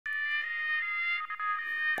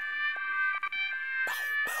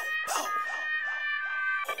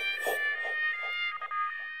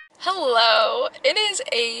Hello! It is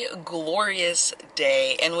a glorious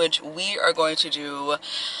day in which we are going to do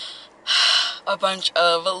a bunch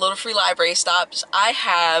of little free library stops. I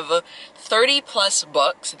have 30 plus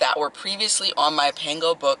books that were previously on my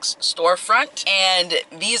Pango Books storefront, and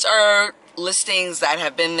these are listings that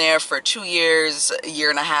have been there for 2 years, a year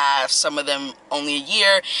and a half, some of them only a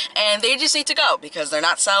year, and they just need to go because they're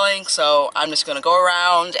not selling. So I'm just gonna go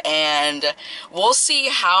around and we'll see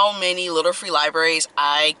how many little free libraries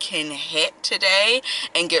I can hit today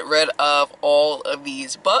and get rid of all of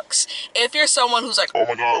these books. If you're someone who's like, oh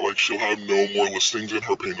my god, like she'll have no more listings in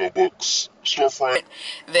her Pango Books storefront,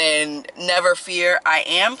 then never fear. I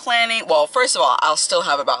am planning, well, first of all, I'll still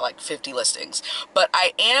have about like 50 listings, but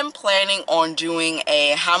I am planning on doing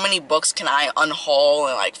a how many books can I unhaul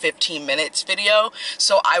in like 15 minutes video.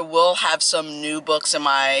 So I will have some new books in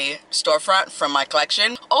my storefront from my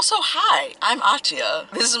collection. Also, hi, I'm Atia.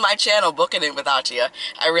 This is my channel, Booking It with Atia.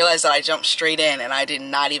 I realized that I jumped straight in and I did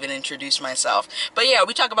not even introduce myself. But yeah,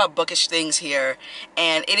 we talk about bookish things here,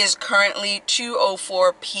 and it is currently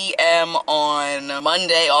 2:04 p.m. on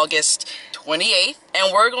Monday, August 28th,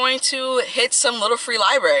 and we're going to hit some little free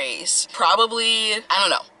libraries. Probably, I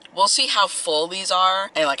don't know. We'll see how full these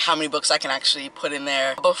are and like how many books I can actually put in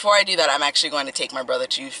there. Before I do that, I'm actually going to take my brother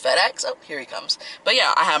to FedEx. Oh, here he comes. But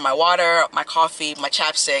yeah, I have my water, my coffee, my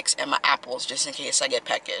chapsticks, and my apples just in case I get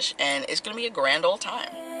peckish. And it's gonna be a grand old time.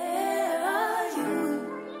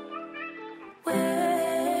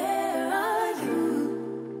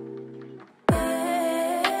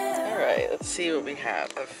 Alright, let's see what we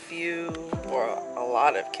have. A few or a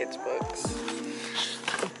lot of kids' books.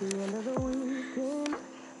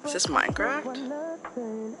 Is this Minecraft?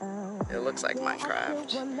 It looks like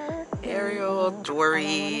Minecraft. Ariel,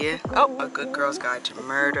 Dory. Oh, A Good Girl's Guide to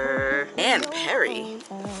Murder. Anne Perry.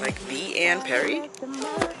 Like the Anne Perry?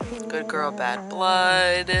 Good Girl, Bad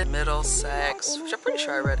Blood. Middlesex, which I'm pretty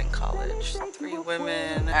sure I read in college. 3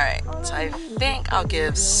 Women. Alright, so I think I'll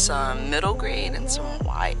give some middle grade and some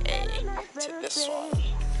YA to this one.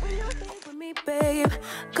 Babe,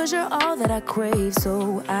 'cause you're all that I crave,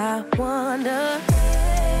 so I wonder,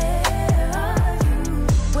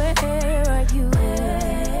 where are you?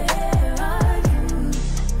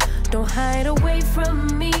 Don't hide away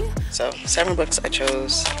from me. So 7 books I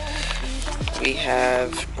chose. We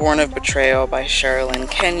have Born of Betrayal by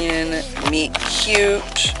Sherilyn Kenyon, Meet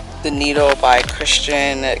Cute, The Needle by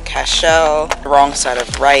Christian Cashel, The Wrong Side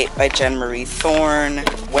of Right by Jen Marie Thorne,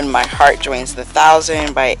 When My Heart Joins the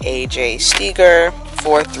Thousand by A.J. Steger,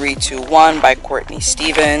 4321 by Courtney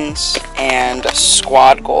Stevens, and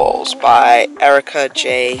Squad Goals by Erica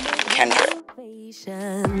J. Kendrick.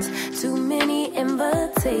 Too many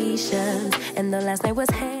invitations, and the last night was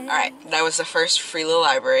Alright, that was the first free little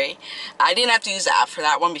library. I didn't have to use the app for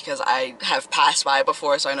that one because I have passed by it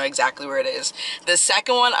before, so I know exactly where it is. The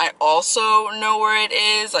second one, I also know where it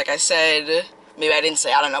is. Like I said, maybe I didn't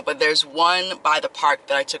say, I don't know, but there's one by the park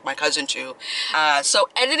that I took my cousin to. So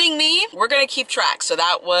editing me, we're gonna keep track. So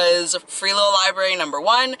that was free little library number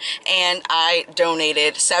 1, and I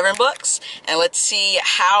donated 7 books. And let's see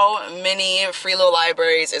how many free little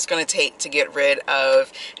libraries it's gonna take to get rid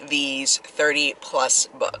of these 30 plus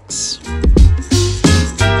books.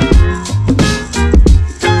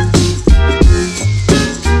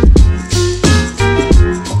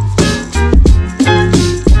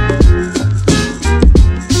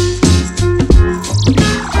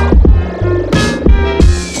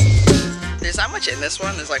 In this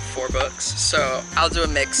one, there's like 4 books, so I'll do a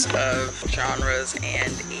mix of genres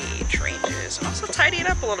and age ranges and also tidy it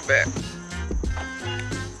up a little bit.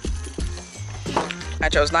 I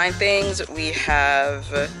chose 9 things. We have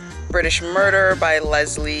British Murder by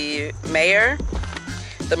Leslie Mayer,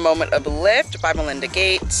 The Moment of Lift by Melinda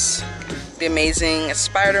Gates, The Amazing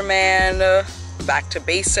Spider-Man, Back to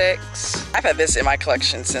Basics. I've had this in my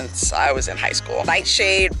collection since I was in high school.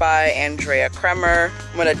 Nightshade by Andrea Kremer,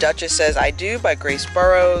 When a Duchess Says I Do by Grace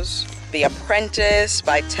Burrows, The Apprentice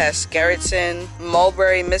by Tess Gerritsen,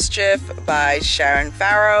 Mulberry Mischief by Sharon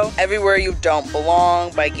Farrow, Everywhere You Don't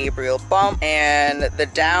Belong by Gabriel Bump, and The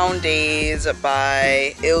Down Days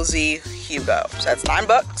by Ilse Hugo. So that's 9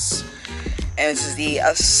 books, and this is the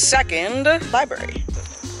second library.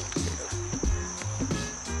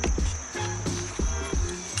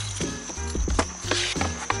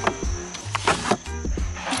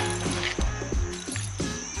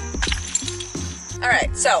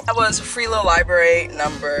 Alright, so that was free little library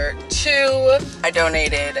number 2. I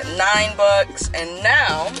donated 9 books, and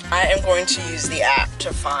now I am going to use the app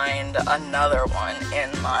to find another one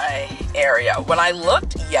in my area. When I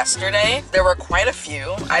looked yesterday. There were quite a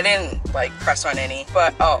few. I didn't like press on any,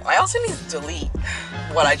 but oh, I also need to delete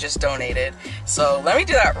what I just donated. So let me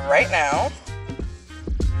do that right now.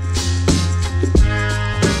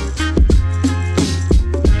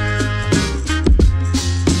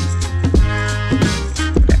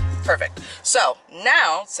 Perfect. So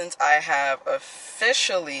now, since I have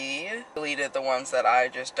officially deleted the ones that I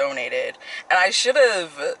just donated, and I should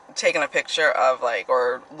have taken a picture of like,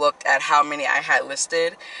 or looked at how many I had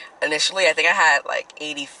listed initially. I think I had like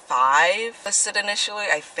 85 listed initially,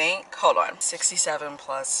 I think. Hold on. 67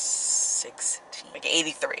 plus 16, like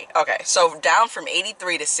 83. Okay, so down from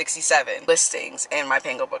 83 to 67 listings in my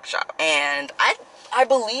Pango bookshop. And I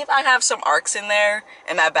believe I have some ARCs in there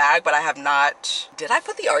in that bag, but I have not. Did I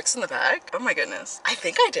put the ARCs in the bag? Oh my goodness. I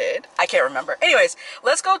think I did. I can't remember. Anyways,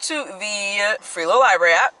 let's go to the Freelo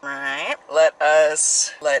Library app. All right. Let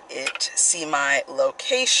it see my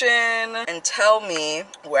location and tell me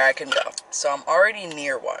where I can go. So I'm already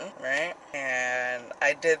near one, right? And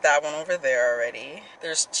I did that one over there already.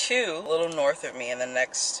 There's two a little north of me in the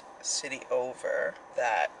next city over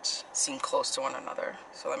that seem close to one another.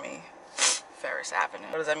 So let me... Ferris Avenue.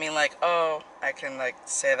 What does that mean? Like, oh, I can like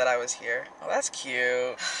say that I was here. Oh, that's cute.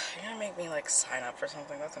 You're gonna make me like sign up for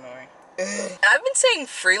something? That's annoying. I've been saying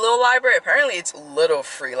Freelo Library. Apparently it's Little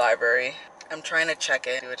Free Library. I'm trying to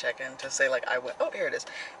do a check-in to say like I went, oh, here it is,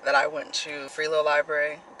 that I went to Freelo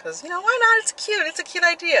Library. Because, you know, why not? It's cute. It's a cute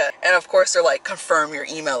idea. And of course they're like, confirm your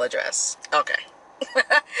email address. Okay.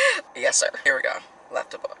 Yes, sir. Here we go.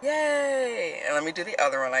 Left a book. Yay! And let me do the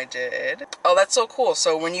other one I did. Oh, that's so cool.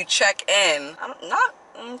 So when you check in, do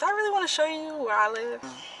I really want to show you where I live?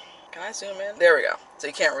 Can I zoom in? There we go. So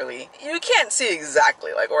you can't see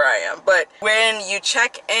exactly like where I am, but when you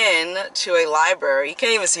check in to a library, you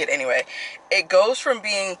can't even see it anyway. It goes from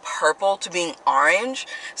being purple to being orange.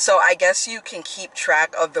 So I guess you can keep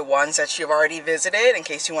track of the ones that you've already visited in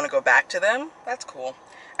case you want to go back to them. That's cool.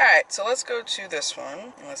 Alright, so let's go to this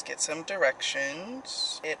one and let's get some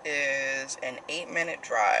directions. It is an 8-minute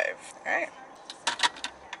drive. Alright,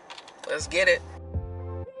 let's get it.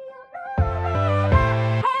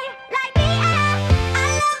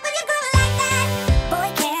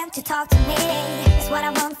 Talk to me, it's what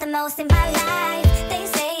I want the most in my life. They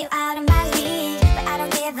say you're out of my league, but I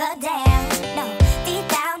don't give a damn. No, deep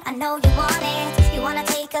down, I know you want it. You wanna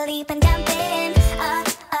take a leap and jump in.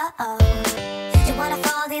 You wanna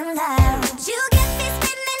fall in love. You get me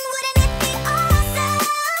spinning, wouldn't it be awesome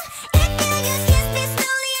if you just kiss me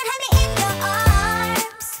slowly and have me in your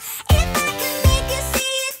arms? If I could make you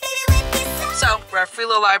see it, baby, with me. So we're at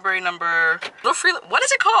Freelo Library number... what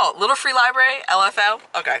is it called? Little Free Library? LFL?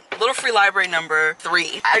 Okay. Little Free Library number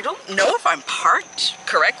 3. I don't know if I'm parked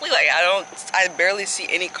correctly. Like, I barely see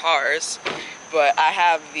any cars. But I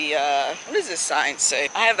have the, what does this sign say?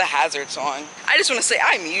 I have the hazards on. I just want to say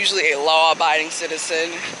I'm usually a law-abiding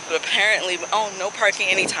citizen. But apparently, oh, no parking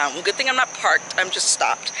anytime. Well, good thing I'm not parked. I'm just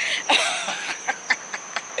stopped.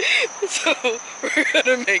 So we're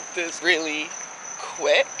gonna make this really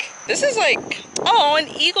quick. This is like, oh, an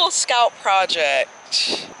Eagle Scout project.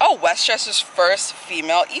 Oh, Westchester's first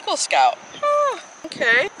female Eagle Scout. Oh,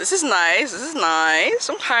 okay. This is nice. This is nice.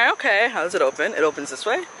 Okay. How does it open? It opens this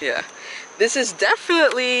way? Yeah. This is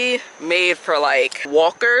definitely made for like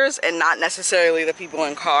walkers and not necessarily the people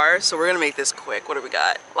in cars. So we're gonna make this quick. What do we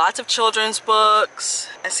got? Lots of children's books.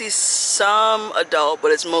 I see some adult,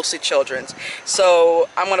 but it's mostly children's. So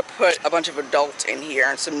I'm gonna put a bunch of adults in here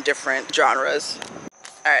and some different genres.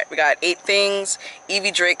 All right, we got 8 Things.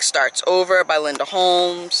 Evie Drake Starts Over by Linda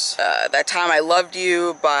Holmes. That Time I Loved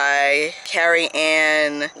You by Carrie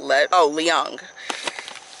Ann Leung.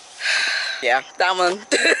 Yeah, that one.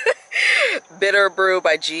 Bitter Brew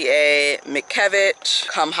by G.A. McKevitt.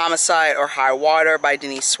 Come Homicide or High Water by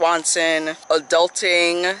Denise Swanson.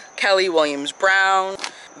 Adulting, Kelly Williams Brown.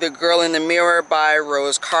 The Girl in the Mirror by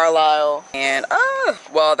Rose Carlisle. And,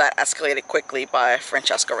 well, That Escalated Quickly by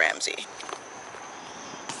Francesca Ramsey.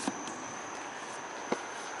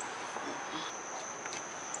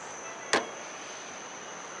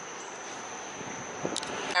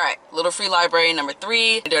 Alright, Little Free Library number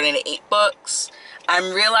 3. I donated 8 books.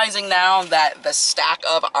 I'm realizing now that the stack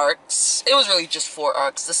of ARCs, it was really just 4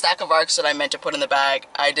 ARCs. The stack of ARCs that I meant to put in the bag,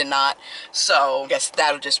 I did not. So I guess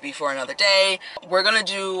that'll just be for another day. We're gonna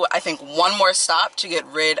do, I think, one more stop to get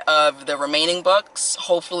rid of the remaining books.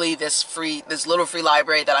 Hopefully this Little Free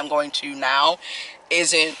Library that I'm going to now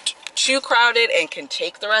isn't too crowded and can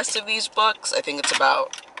take the rest of these books. I think it's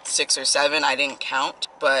about 6 or 7. I didn't count,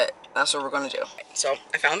 but that's what we're gonna do. So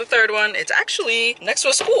I found the 3rd one. It's actually next to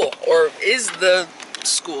a school, or is the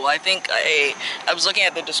school. I think I was looking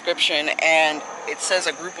at the description and it says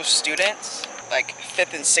a group of students, like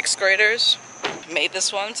 5th and 6th graders, made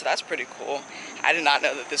this one, so that's pretty cool. I did not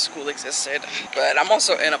know that this school existed, but I'm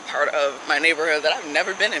also in a part of my neighborhood that I've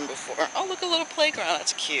never been in before. Oh, look, a little playground,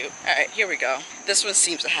 that's cute. All right, here we go. This one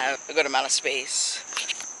seems to have a good amount of space.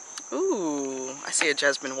 Ooh, I see a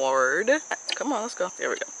Jasmine ward. Come on, let's go. There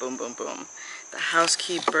we go, boom, boom, boom. The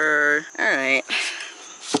housekeeper, all right.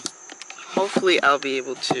 Hopefully I'll be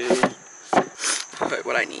able to put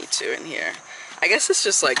what I need to in here. I guess it's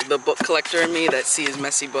just like the book collector in me that sees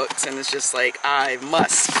messy books and it's just like, I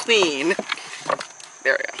must clean.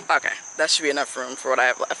 There we go. Okay, that should be enough room for what I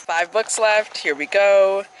have left. 5 books left. Here we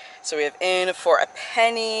go. So we have In for a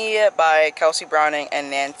Penny by Kelsey Browning and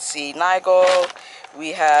Nancy Nigel.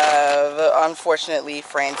 We have, unfortunately,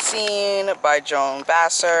 Francine by Joan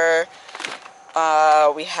Vassar.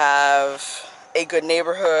 We have A Good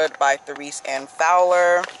Neighborhood by Therese Ann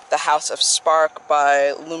Fowler. The House of Spark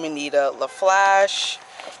by Luminita LaFlash.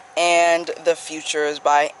 And The Futures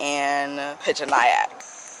by Anne Pitanayak.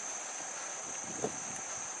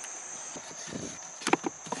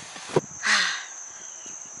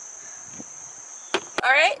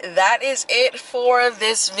 Alright, that is it for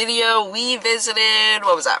this video. We visited,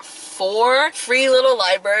 what was that, 4 free little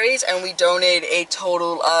libraries, and we donated a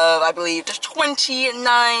total of, I believe, just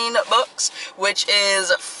 29 books, which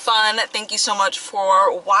is fun. Thank you so much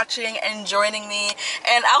for watching and joining me,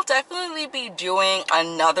 and I'll definitely be doing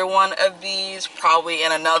another one of these probably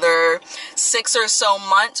in another 6 or so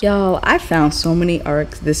months. Y'all, I found so many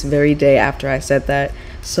ARCs this very day after I said that,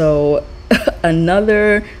 so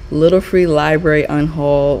another little free library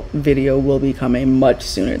unhaul video will be coming much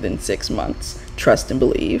sooner than 6 months. Trust and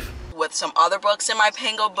believe. With some other books in my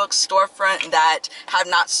Pango Books storefront that have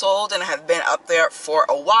not sold and have been up there for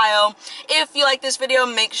a while. If you like this video,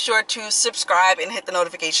 make sure to subscribe and hit the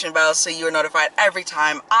notification bell so you are notified every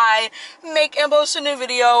time I make and post a new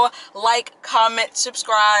video. Like, comment,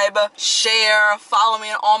 subscribe, share, follow me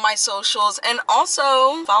on all my socials, and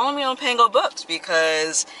also follow me on Pango Books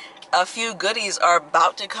because a few goodies are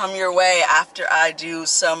about to come your way after I do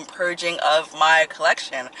some purging of my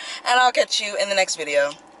collection. And I'll catch you in the next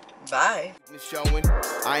video. Bye.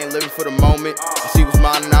 I ain't living for the moment. I see what's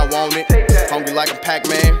mine and I want it. Hungry like a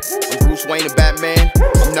Pac-Man. I'm Bruce Wayne and Batman.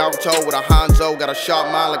 I'm Naruto with a Hanzo. Got a sharp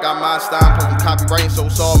mind like I'm Einstein. Plus I'm copywriting, so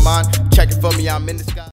it's all mine. Check it for me, I'm in the sky.